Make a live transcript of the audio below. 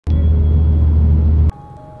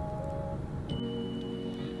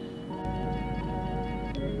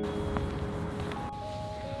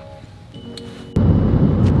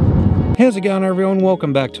How's it going, everyone?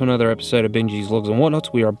 Welcome back to another episode of Benji's Logs and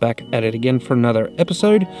Whatnots. We are back at it again for another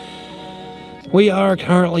episode. We are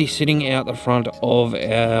currently sitting out the front of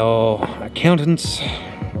our accountants.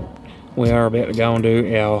 We are about to go and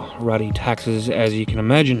do our ruddy taxes, as you can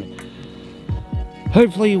imagine.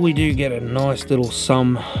 Hopefully we do get a nice little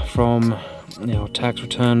sum from our tax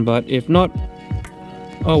return, but if not,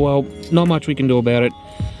 oh well, not much we can do about it.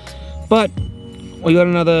 But we got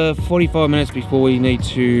another 45 minutes before we need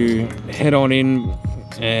to head on in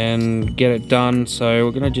and get it done, so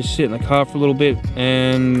we're gonna just sit in the car for a little bit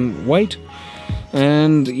and wait,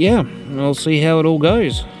 and yeah, we'll see how it all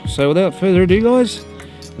goes. So without further ado, guys,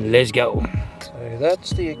 let's go. So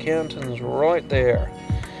that's the accountants right there,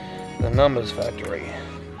 the numbers factory.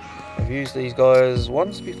 I've used these guys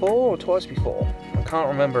once before or twice before, I can't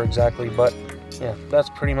remember exactly, but yeah,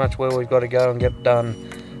 that's pretty much where we've got to go and get done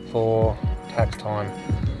for tax time.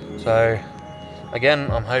 So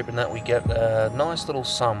again, I'm hoping that we get a nice little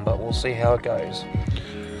sum, but we'll see how it goes.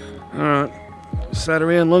 Alright, sat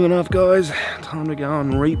around long enough, guys. Time to go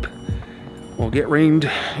and reap or get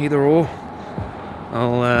reamed, either or.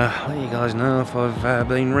 I'll let you guys know if I've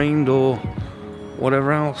been reamed or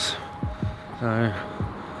whatever else. So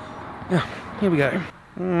yeah, here we go.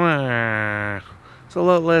 It's a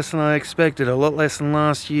lot less than I expected, a lot less than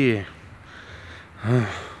last year.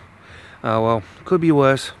 Oh well, could be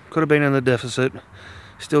worse. Could have been in the deficit.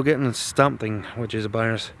 Still getting something, which is a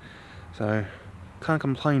bonus. So, can't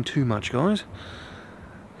complain too much, guys.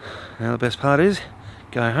 Now the best part is,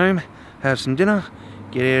 go home, have some dinner,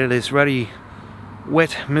 get out of this ruddy,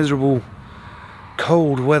 wet, miserable,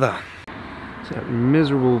 cold weather. It's that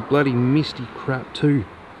miserable, bloody misty crap too.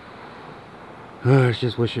 Oh, I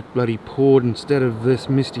just wish it bloody poured instead of this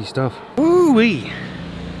misty stuff. Woo-wee!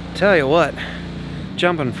 Tell you what.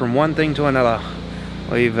 Jumping from one thing to another,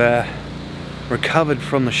 we've recovered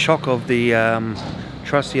from the shock of the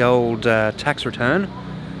trusty old tax return,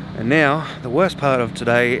 and now the worst part of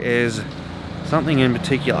today is something in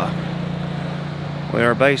particular. We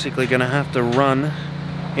are basically going to have to run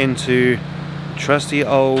into trusty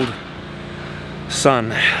old sun.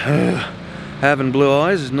 Having blue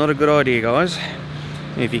eyes is not a good idea, guys.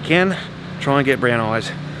 If you can, try and get brown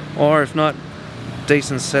eyes, or if not,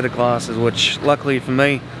 decent set of glasses, which luckily for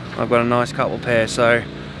me I've got a nice couple pair, so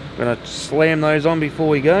I'm gonna slam those on before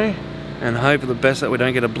we go and hope for the best that we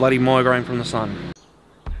don't get a bloody migraine from the sun.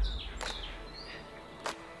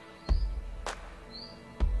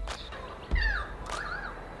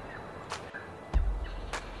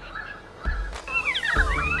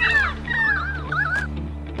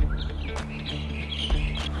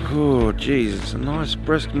 Oh geez, it's a nice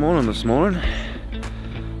brisk morning this morning.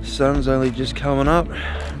 Sun's only just coming up,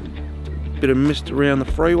 bit of mist around the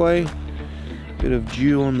freeway, bit of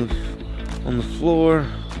dew on the floor,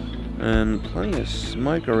 and plenty of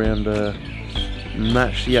smoke around to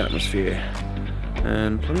match the atmosphere,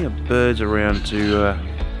 and plenty of birds around to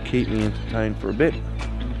keep me entertained for a bit,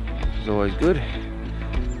 which is always good.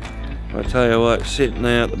 I tell you what, sitting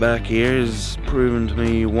out the back here has proven to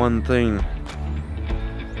me one thing: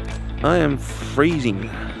 I am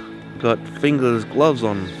freezing. Got fingerless gloves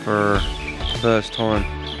on for the first time,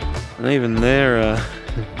 and even they're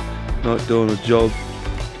not doing the job.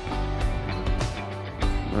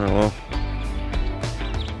 Oh well,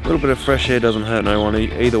 a little bit of fresh air doesn't hurt no one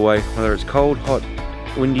either way, whether it's cold, hot,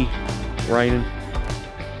 windy, raining.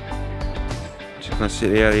 Just gonna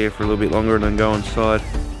sit out here for a little bit longer and then go inside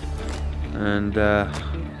and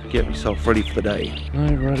get myself ready for the day.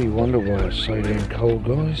 I really wonder why it's so damn cold,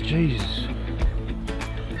 guys. Jesus.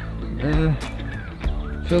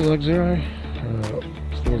 Feels like zero.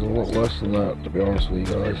 Feels a lot less than that, to be honest with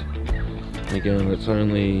you guys. Again, it's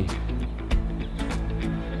only, I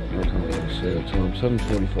can't really see the time,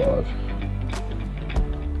 7:45.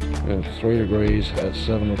 We have 3 degrees at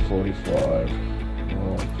 7:45.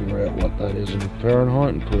 I'll figure out what that is in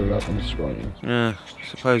Fahrenheit and put it up on the screen. Yeah, I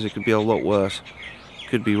suppose it could be a lot worse.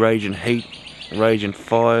 Could be raging heat, raging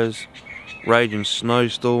fires, raging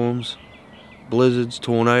snowstorms, blizzards,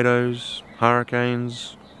 tornadoes,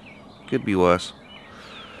 hurricanes. Could be worse.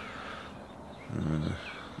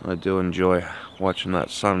 I do enjoy watching that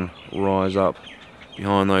sun rise up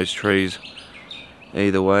behind those trees.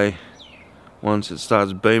 Either way, once it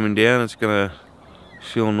starts beaming down, it's gonna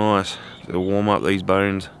feel nice to warm up these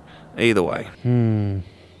bones. Either way.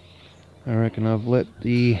 I reckon I've let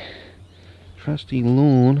the trusty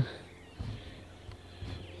lawn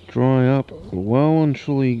dry up well and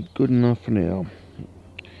truly good enough for now.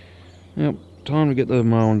 Yep, time to get the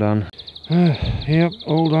mowing done. Yep,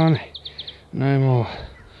 all done. No more.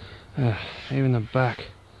 Even the back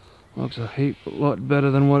Looks a lot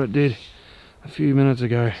better than what it did a few minutes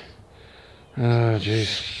ago. Oh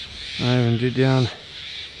jeez, I even did down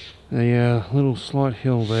the little slight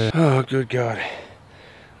hill there. Oh good God,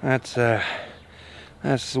 that's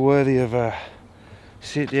worthy of a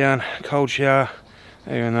sit down cold shower,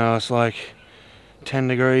 even though it's like 10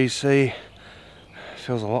 degrees C.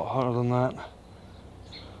 Feels a lot hotter than that.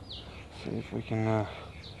 See if we can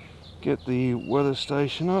get the weather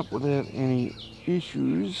station up without any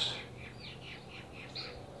issues.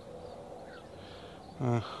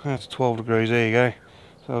 That's 12 degrees, there you go.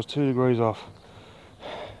 So I was 2 degrees off.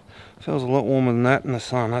 Feels a lot warmer than that in the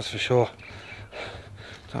sun, that's for sure.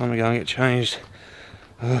 Time to go and get changed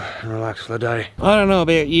and relax for the day. I don't know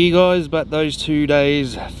about you guys, but those 2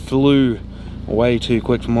 days flew way too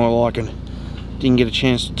quick for my liking. Didn't get a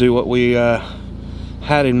chance to do what we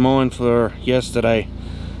had in mind for yesterday.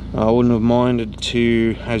 I wouldn't have minded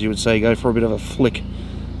to, as you would say, go for a bit of a flick,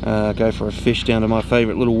 go for a fish down to my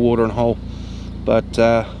favourite little watering hole. But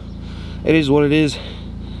it is what it is.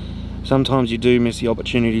 Sometimes you do miss the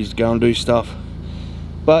opportunities to go and do stuff.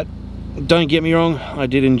 But don't get me wrong, I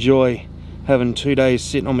did enjoy having 2 days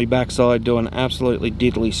sitting on my backside doing absolutely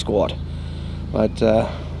diddly squat. But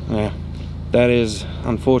yeah, that is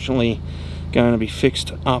unfortunately going to be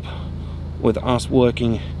fixed up with us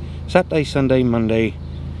working Saturday, Sunday, Monday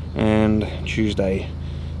and Tuesday.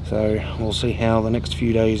 So we'll see how the next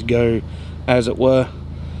few days go, as it were.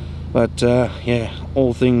 But yeah,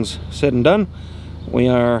 all things said and done, we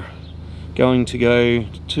are going to go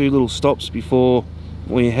 2 little stops before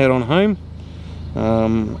we head on home,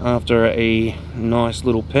 after a nice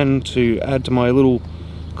little pen to add to my little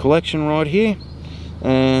collection right here,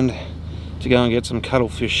 and to go and get some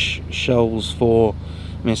cuttlefish shells for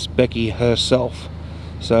Miss Becky herself.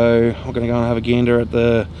 So we're going to go and have a gander at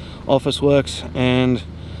the office works and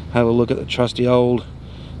have a look at the trusty old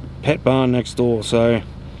pet barn next door. So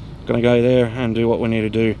going to go there and do what we need to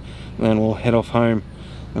do, and then we'll head off home.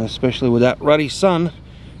 And especially with that ruddy sun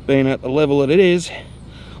being at the level that it is,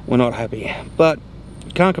 we're not happy, but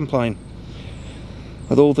can't complain.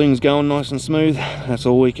 With all things going nice and smooth, that's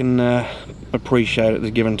all we can appreciate at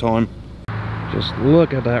the given time. Just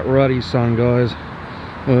look at that ruddy sun, guys.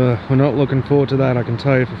 We're not looking forward to that, I can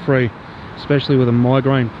tell you for free, especially with a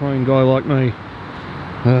migraine prone guy like me.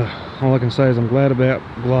 All I can say is I'm glad about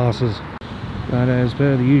glasses. But as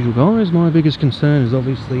per the usual, guys, my biggest concern is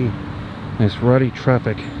obviously this ruddy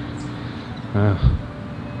traffic.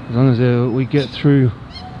 As long as we get through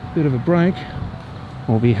a bit of a break,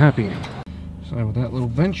 we'll be happy. So with that little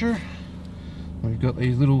venture, we've got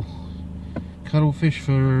these little cuttlefish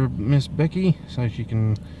for Miss Becky, so she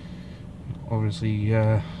can obviously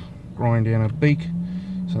grind down her beak,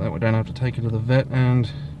 so that we don't have to take her to the vet and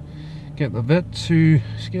get the vet to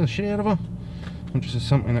scare the shit out of her, which is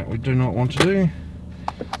something that we do not want to do.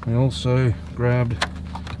 We also grabbed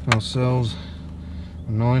ourselves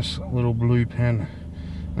a nice little blue pen.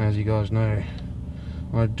 As you guys know,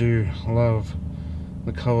 I do love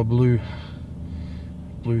the colour blue.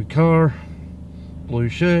 Blue car, blue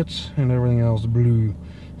shirts, and everything else blue.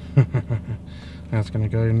 That's going to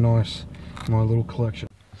go nice in my little collection.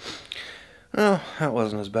 Well, that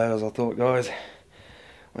wasn't as bad as I thought, guys.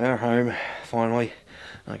 We are home, finally.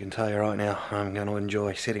 I can tell you right now, I'm going to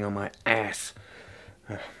enjoy sitting on my ass.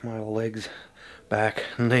 My legs, back,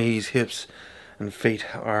 knees, hips, and feet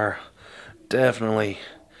are definitely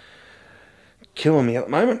killing me at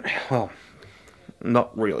the moment. Well,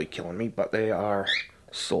 not really killing me, but they are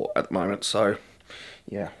sore at the moment. So,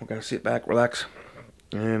 yeah, we're going to sit back, relax,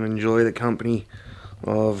 and enjoy the company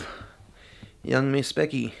of young Miss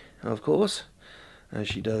Becky, of course, as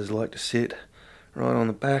she does like to sit right on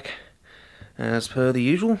the back, as per the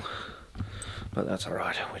usual. But that's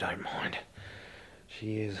alright, we don't mind.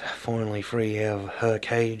 She is finally free of her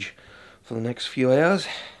cage for the next few hours.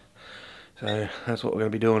 So that's what we're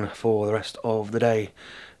going to be doing for the rest of the day,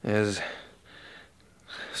 is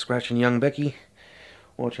scratching young Becky,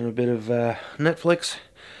 watching a bit of Netflix,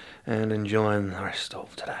 and enjoying the rest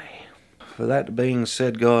of today. For that being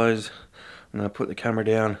said, guys, I'm going to put the camera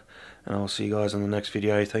down, and I'll see you guys in the next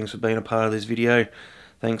video. Thanks for being a part of this video.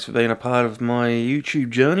 Thanks for being a part of my YouTube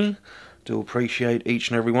journey. Do appreciate each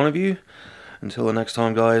and every one of you. Until the next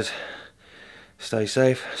time, guys, stay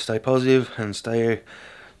safe, stay positive, and stay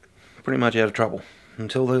pretty much out of trouble.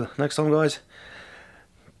 Until the next time, guys,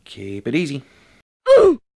 keep it easy.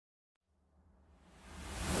 Ooh!